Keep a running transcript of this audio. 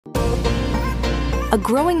A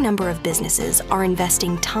growing number of businesses are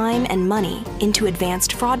investing time and money into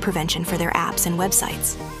advanced fraud prevention for their apps and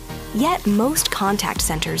websites. Yet most contact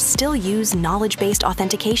centers still use knowledge-based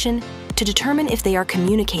authentication to determine if they are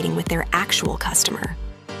communicating with their actual customer.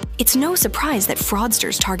 It's no surprise that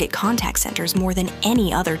fraudsters target contact centers more than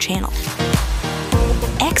any other channel.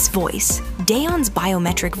 xVoice, Daon's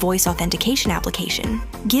biometric voice authentication application,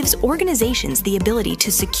 gives organizations the ability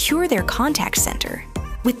to secure their contact center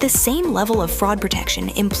with the same level of fraud protection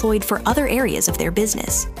employed for other areas of their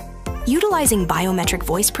business. Utilizing biometric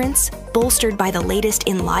voice prints, bolstered by the latest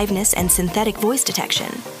in liveness and synthetic voice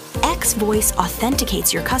detection, xVoice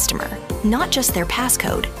authenticates your customer, not just their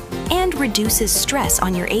passcode, and reduces stress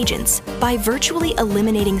on your agents by virtually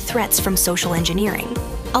eliminating threats from social engineering,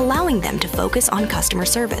 allowing them to focus on customer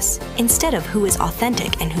service instead of who is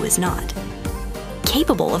authentic and who is not.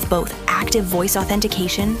 Capable of both active voice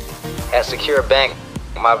authentication, at Secure Bank,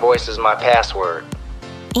 my voice is my password,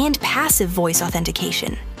 and passive voice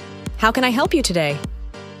authentication. How can I help you today?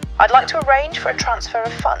 I'd like to arrange for a transfer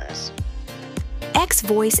of funds.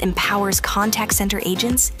 xVoice empowers contact center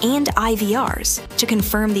agents and IVRs to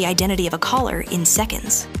confirm the identity of a caller in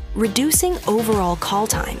seconds, reducing overall call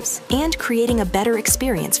times and creating a better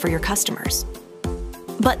experience for your customers.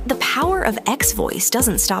 But the power of xVoice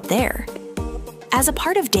doesn't stop there. As a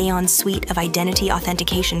part of Daon's suite of identity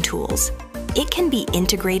authentication tools, it can be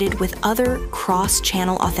integrated with other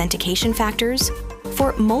cross-channel authentication factors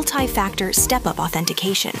for multi-factor step-up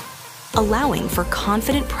authentication, allowing for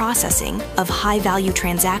confident processing of high-value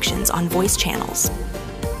transactions on voice channels.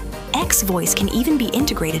 xVoice can even be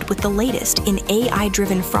integrated with the latest in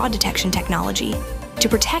AI-driven fraud detection technology to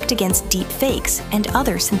protect against deep fakes and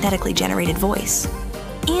other synthetically generated voice,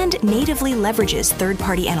 and natively leverages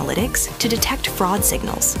third-party analytics to detect fraud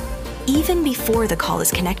signals, even before the call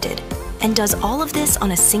is connected, and does all of this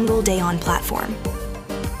on a single Daon platform.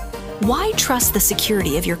 Why trust the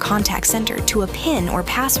security of your contact center to a PIN or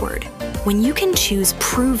password when you can choose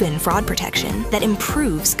proven fraud protection that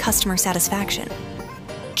improves customer satisfaction?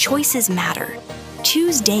 Choices matter.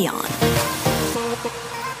 Choose Daon.